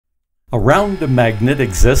Around a magnet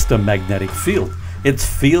exists a magnetic field, its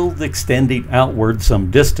field extending outward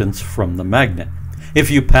some distance from the magnet.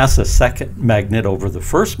 If you pass a second magnet over the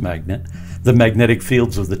first magnet, the magnetic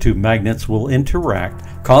fields of the two magnets will interact,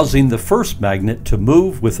 causing the first magnet to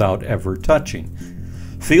move without ever touching.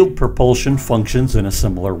 Field propulsion functions in a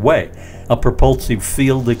similar way. A propulsive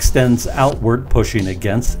field extends outward, pushing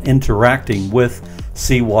against, interacting with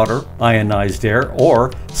seawater, ionized air,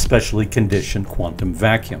 or specially conditioned quantum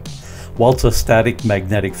vacuum. Whilst a static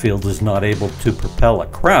magnetic field is not able to propel a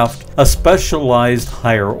craft, a specialized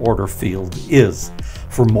higher order field is.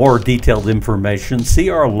 For more detailed information, see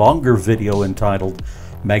our longer video entitled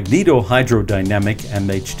Magnetohydrodynamic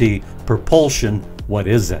MHD Propulsion, What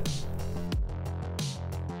is it?